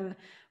that we can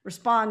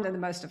respond in the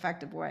most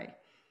effective way.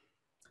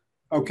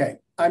 Okay,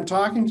 I'm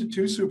talking to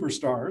two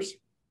superstars.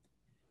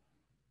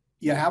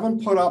 You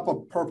haven't put up a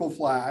purple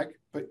flag,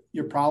 but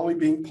you're probably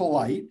being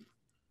polite.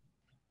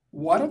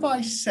 What have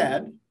I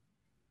said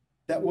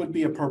that would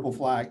be a purple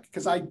flag?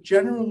 Because I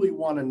generally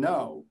want to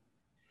know.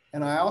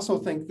 And I also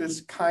think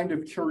this kind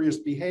of curious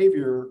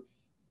behavior,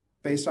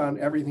 based on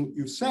everything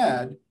you've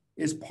said,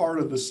 is part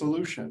of the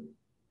solution.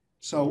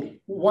 So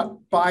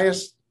what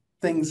biased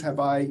things have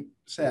I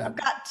said? I've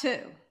got two.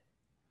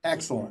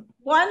 Excellent.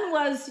 One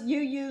was you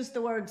used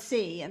the word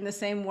 "see" in the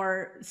same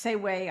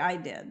way I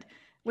did,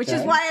 which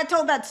is why I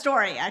told that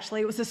story.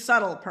 Actually, it was a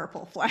subtle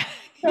purple flag.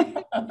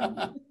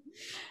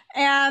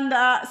 And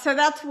so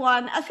that's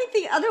one. I think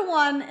the other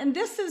one, and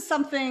this is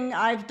something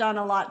I've done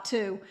a lot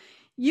too,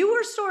 you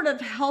were sort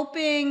of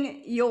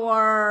helping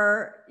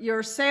your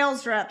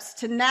sales reps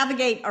to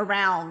navigate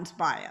around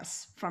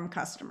bias from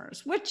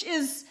customers, which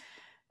is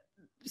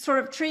sort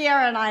of,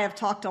 Triera and I have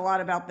talked a lot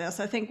about this.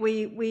 I think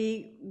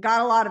we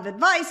got a lot of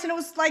advice, and it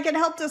was like it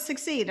helped us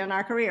succeed in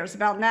our careers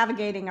about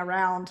navigating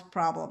around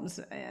problems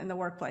in the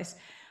workplace.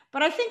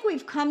 But I think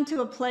we've come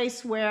to a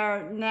place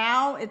where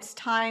now it's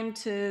time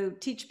to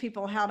teach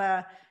people how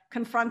to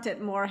confront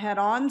it more head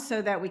on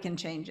so that we can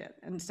change it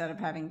instead of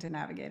having to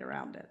navigate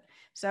around it.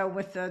 So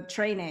with the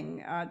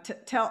training,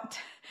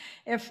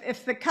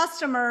 if the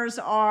customers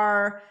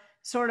are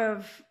sort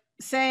of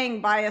saying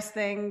biased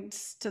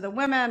things to the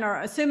women or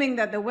assuming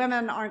that the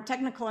women aren't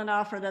technical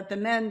enough or that the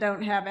men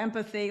don't have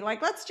empathy,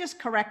 like, let's just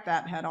correct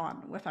that head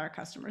on with our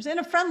customers in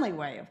a friendly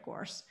way, of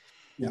course.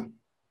 Yeah.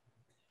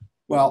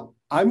 Well,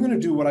 I'm going to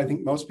do what I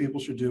think most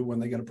people should do when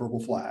they get a purple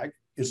flag,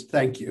 is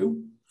thank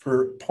you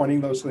for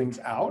pointing those things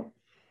out,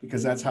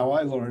 because that's how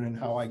I learn and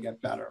how I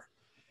get better.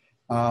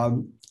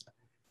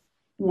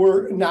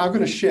 We're now going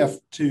to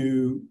shift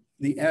to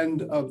the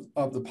end of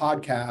the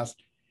podcast.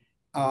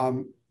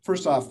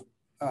 First off,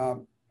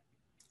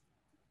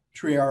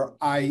 Triera,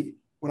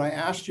 when I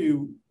asked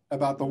you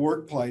about the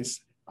workplace,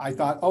 I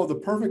thought, oh, the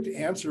perfect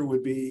answer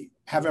would be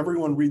have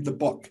everyone read the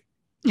book.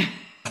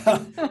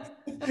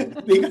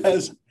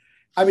 Because,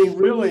 I mean,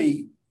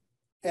 really,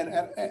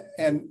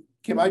 and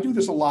Kim, I do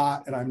this a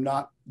lot, and I'm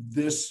not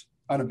this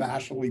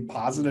unabashedly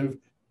positive.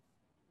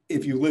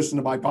 If you listen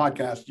to my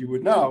podcast, you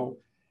would know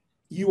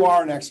you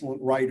are an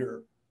excellent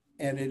writer,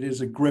 and it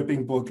is a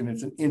gripping book, and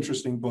it's an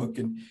interesting book,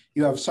 and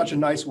you have such a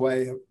nice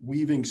way of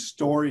weaving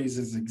stories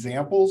as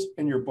examples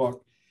in your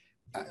book.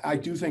 I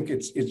do think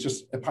it's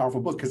just a powerful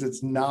book, because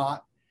it's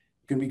not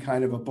going to be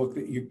kind of a book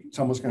that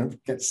someone's going to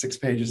get 6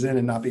 pages in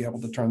and not be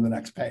able to turn the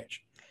next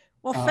page.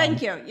 Well,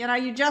 thank you. You know,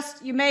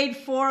 you made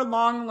 4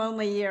 long,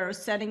 lonely years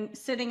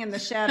sitting in the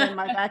shed in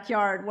my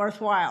backyard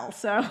worthwhile.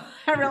 So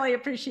I really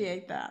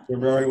appreciate that. You're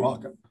very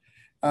welcome.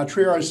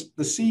 Triera is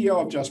the CEO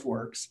of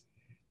JustWorks.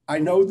 I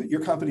know that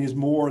your company is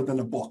more than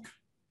a book.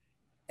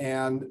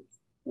 And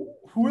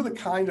who are the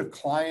kind of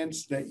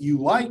clients that you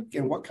like,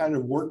 and what kind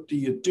of work do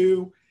you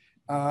do?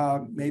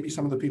 Maybe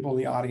some of the people in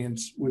the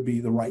audience would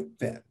be the right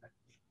fit.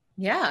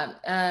 Yeah.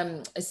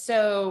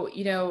 So,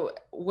 you know,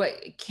 what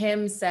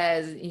Kim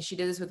says, and she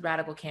did this with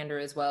Radical Candor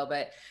as well,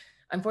 but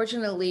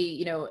unfortunately,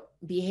 you know,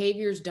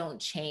 behaviors don't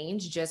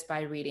change just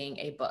by reading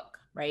a book,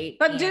 right?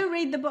 But do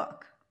read the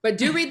book. But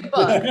do read the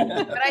book.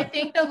 But I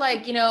think that,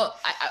 like, you know,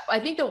 I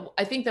think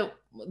that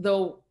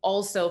though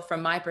also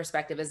from my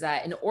perspective is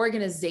that an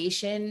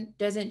organization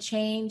doesn't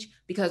change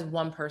because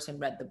one person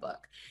read the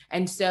book.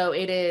 And so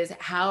it is,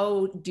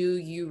 how do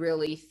you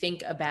really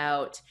think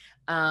about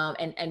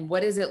and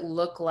what does it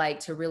look like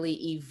to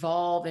really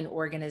evolve an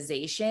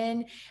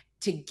organization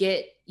to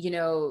get, you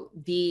know,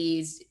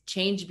 these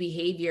change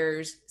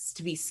behaviors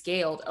to be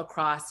scaled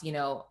across, you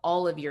know,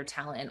 all of your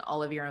talent and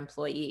all of your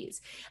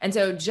employees. And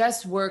so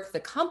JustWorks, the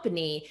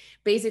company,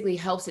 basically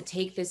helps to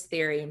take this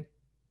theory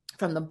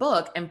from the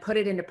book and put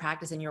it into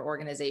practice in your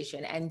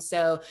organization. And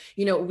so,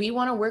 you know, we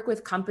want to work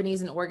with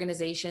companies and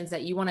organizations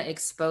that you want to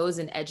expose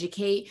and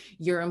educate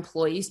your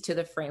employees to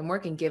the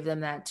framework and give them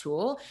that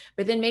tool.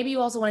 But then maybe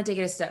you also want to take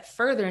it a step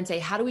further and say,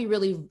 how do we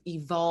really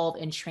evolve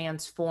and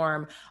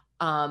transform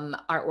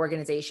our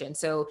organization?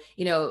 So,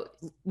 you know,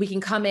 we can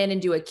come in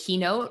and do a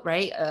keynote,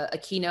 right? A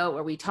keynote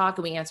where we talk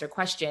and we answer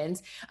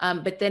questions.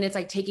 But then it's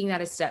like taking that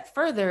a step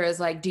further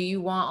is like, do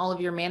you want all of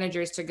your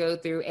managers to go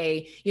through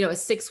a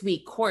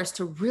 6-week course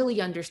to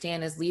really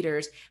understand as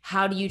leaders,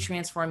 how do you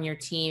transform your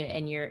team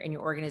and your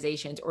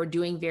organizations, or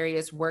doing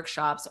various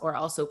workshops, or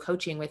also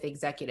coaching with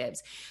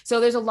executives? So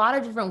there's a lot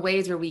of different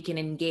ways where we can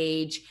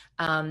engage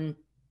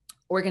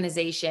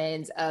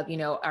organizations of,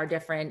 our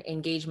different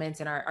engagements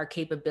and our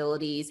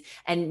capabilities,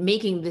 and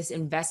making this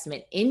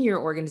investment in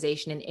your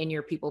organization and in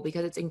your people,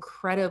 because it's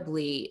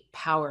incredibly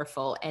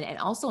powerful and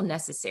also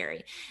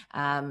necessary.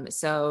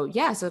 So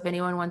if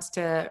anyone wants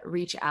to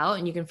reach out,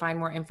 and you can find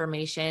more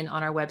information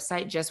on our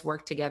website,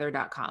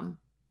 justworktogether.com.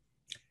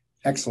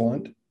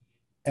 Excellent.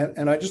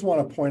 And I just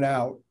want to point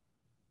out,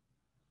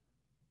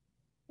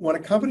 when a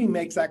company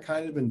makes that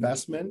kind of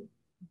investment,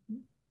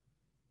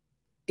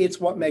 it's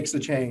what makes the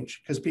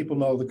change, because people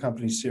know the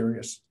company's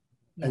serious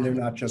and they're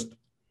not just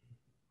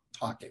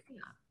talking. Yeah.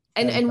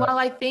 And while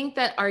I think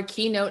that our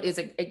keynote is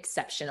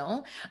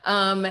exceptional,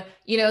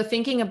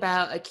 thinking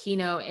about a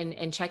keynote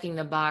and checking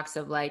the box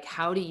of like,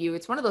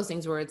 it's one of those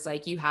things where it's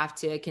like, you have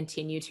to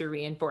continue to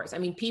reinforce. I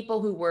mean,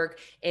 people who work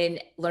in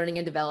learning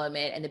and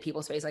development and the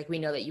people space, like, we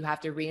know that you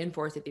have to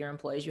reinforce with your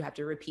employees. You have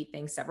to repeat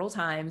things several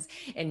times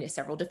in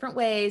several different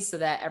ways, so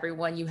that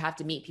you have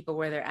to meet people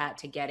where they're at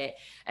to get it.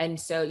 And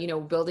so,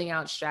 building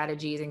out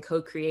strategies and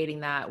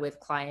co-creating that with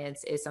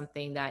clients is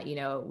something that,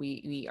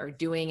 we are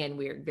doing, and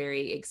we're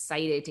very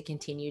excited to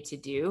continue to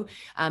do,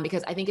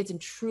 because I think it's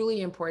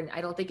truly important.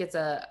 I don't think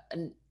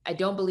I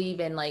don't believe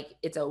in like,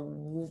 it's a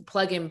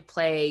plug and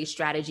play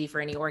strategy for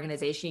any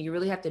organization. You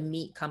really have to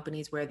meet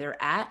companies where they're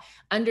at,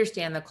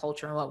 understand the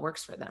culture and what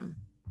works for them.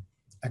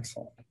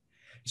 Excellent.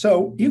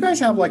 So you guys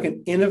have like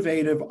an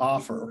innovative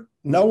offer.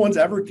 No one's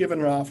ever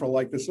given an offer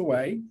like this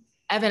away.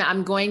 Evan,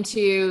 I'm going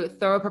to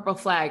throw a purple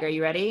flag. Are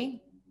you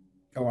ready?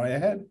 Go right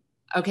ahead.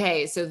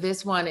 Okay, so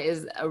this one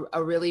is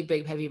a really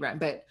big, heavy run,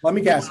 but let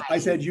me guess. I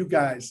said you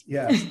guys.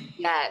 Yes.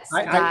 Yes.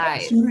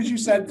 As soon as you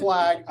said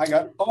flag, I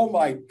got, oh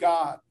my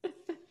God.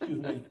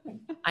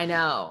 I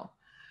know.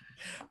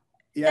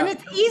 Yeah. And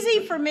it's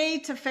easy for me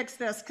to fix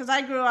this because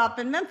I grew up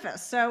in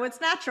Memphis, so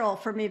it's natural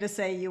for me to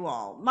say you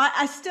all.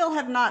 I still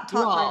have not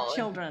taught my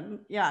children.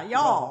 Yeah,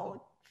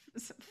 y'all.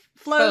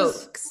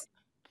 Flows.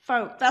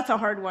 Folk. That's a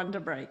hard one to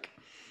break.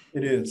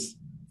 It is.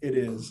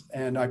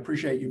 And I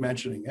appreciate you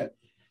mentioning it,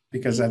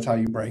 because that's how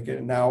you break it.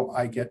 And now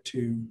I get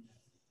to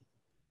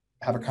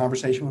have a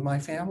conversation with my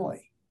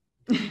family.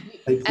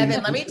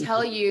 Evan, let me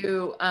tell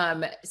you,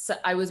 so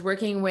I was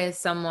working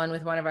with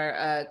one of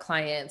our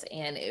clients,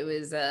 and it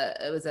was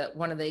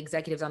one of the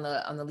executives on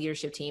the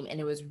leadership team. And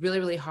it was really,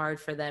 really hard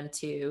for them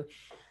to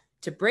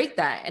break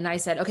that. And I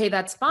said, okay,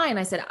 that's fine.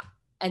 I said,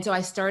 and so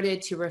I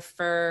started to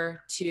refer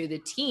to the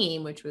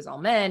team, which was all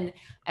men,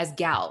 as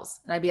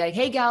gals. And I'd be like,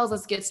 hey gals,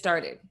 let's get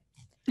started.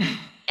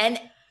 And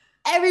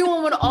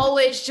everyone would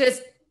always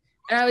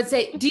and I would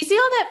say, do you see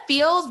how that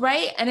feels?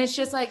 Right. And it's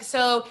just like,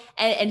 so,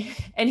 and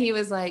he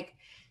was like,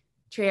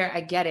 Trier,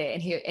 I get it.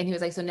 And he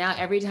was like, so now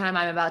every time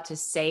I'm about to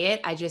say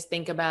it, I just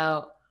think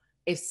about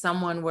if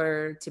someone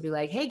were to be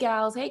like, hey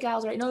gals, right?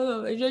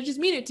 No, I just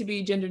mean it to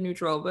be gender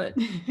neutral, but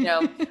and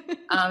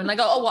I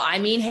go, oh, well, I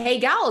mean, hey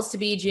gals to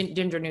be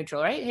gender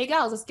neutral, right? Hey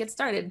gals, let's get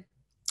started.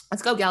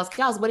 Let's go, gals.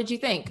 Gals, what did you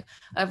think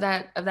of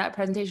that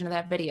presentation, of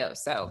that video?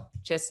 So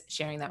just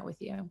sharing that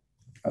with you.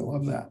 I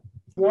love that.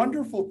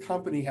 Wonderful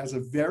company has a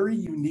very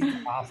unique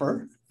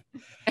offer,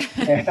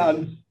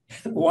 and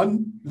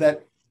one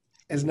that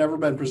has never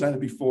been presented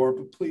before,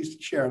 but please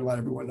share and let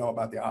everyone know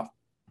about the offer.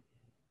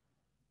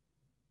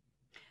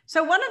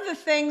 So one of the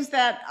things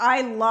that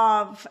I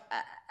love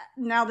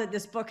now that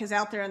this book is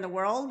out there in the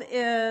world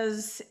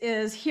is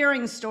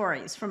hearing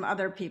stories from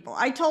other people.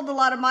 I told a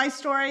lot of my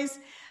stories.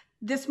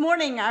 This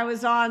morning, I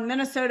was on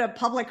Minnesota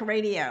Public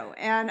Radio,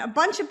 and a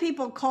bunch of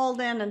people called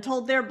in and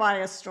told their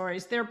bias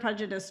stories, their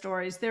prejudice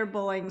stories, their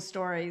bullying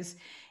stories.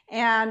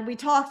 And we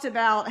talked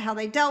about how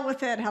they dealt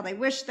with it, how they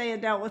wished they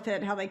had dealt with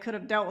it, how they could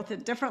have dealt with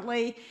it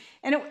differently.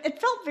 And it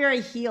felt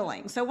very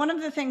healing. So one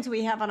of the things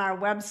we have on our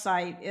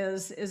website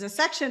is a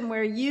section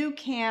where you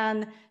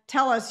can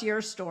tell us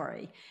your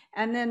story.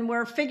 And then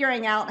we're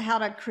figuring out how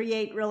to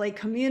create really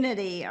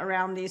community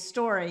around these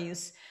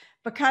stories,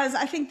 because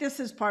I think this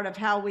is part of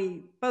how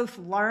we both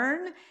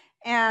learn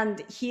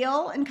and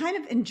heal and kind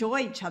of enjoy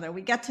each other.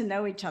 We get to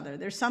know each other.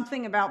 There's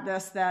something about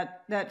this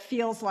that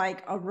feels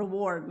like a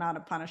reward, not a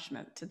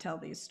punishment, to tell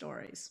these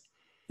stories.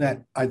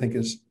 That I think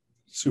is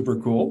super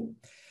cool.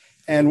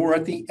 And we're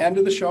at the end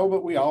of the show,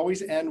 but we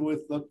always end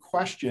with the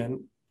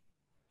question,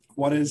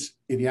 if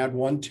you had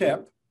one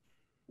tip,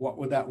 what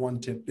would that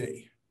one tip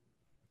be?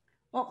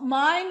 Well,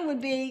 mine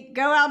would be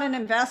go out and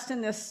invest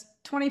in this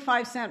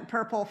 25-cent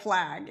purple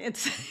flag.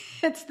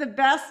 It's the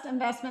best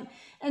investment,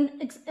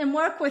 and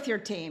work with your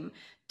team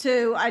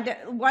to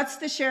what's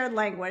the shared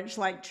language,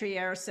 like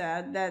Trier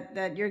said,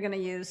 that you're going to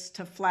use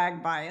to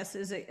flag bias.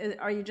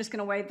 Are you just going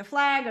to wave the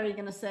flag? Are you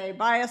going to say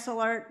bias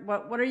alert?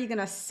 What are you going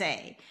to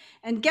say?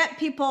 And get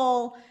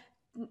people.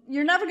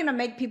 You're never going to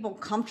make people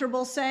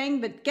comfortable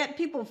saying, but get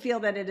people feel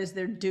that it is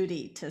their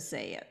duty to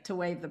say it, to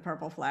wave the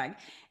purple flag.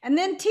 And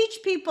then teach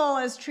people,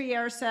 as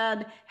Trier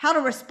said, how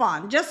to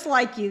respond, just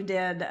like you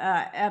did,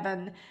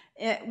 Evan,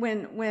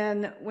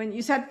 when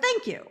you said,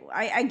 thank you,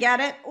 I get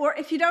it. Or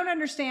if you don't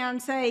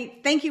understand, say,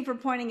 thank you for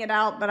pointing it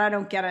out, but I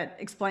don't get it.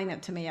 Explain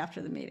it to me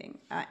after the meeting.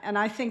 And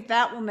I think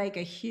that will make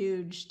a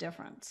huge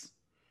difference.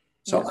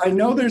 So I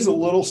know there's a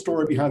little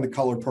story behind the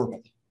color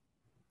purple.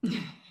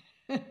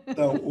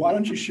 So why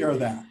don't you share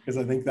that? Because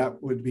I think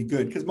that would be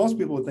good. Because most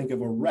people would think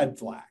of a red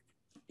flag.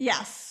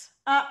 Yes.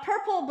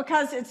 Purple,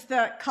 because it's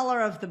the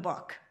color of the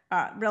book,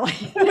 really.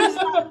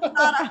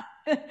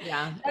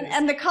 Yeah.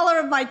 And the color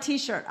of my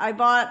t-shirt. I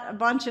bought a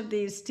bunch of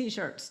these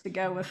t-shirts to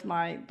go with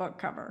my book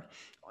cover.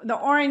 The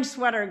orange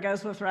sweater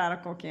goes with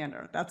Radical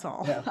Candor. That's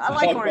all. Yeah. I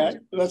like orange.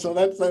 So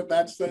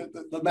that's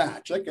the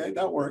match. Okay,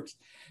 that works.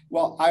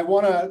 Well, I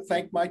want to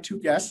thank my two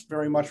guests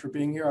very much for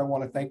being here. I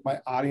want to thank my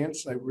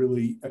audience. I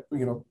really,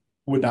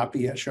 would not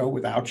be a show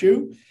without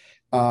you.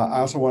 I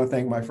also want to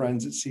thank my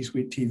friends at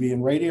C-Suite TV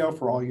and Radio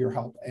for all your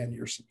help and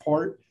your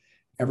support.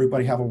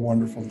 Everybody have a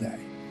wonderful day.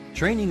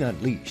 Training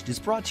Unleashed is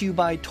brought to you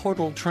by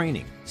Tortal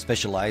Training,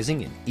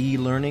 specializing in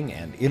e-learning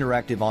and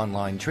interactive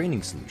online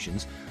training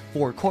solutions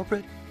for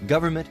corporate,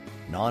 government,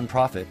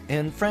 nonprofit,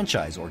 and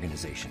franchise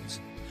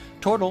organizations.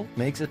 Tortal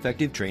makes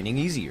effective training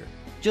easier.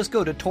 Just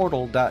go to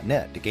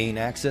tortal.net to gain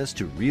access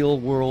to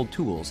real-world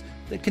tools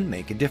that can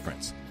make a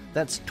difference.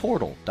 That's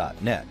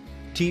tortal.net,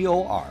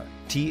 Tortal,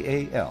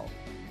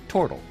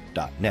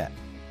 tortal.net.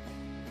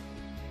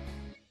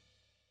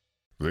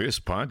 This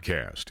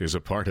podcast is a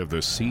part of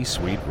the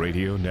C-Suite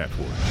Radio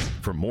Network.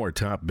 For more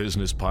top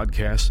business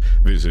podcasts,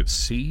 visit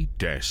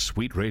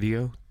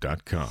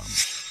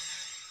c-suiteradio.com.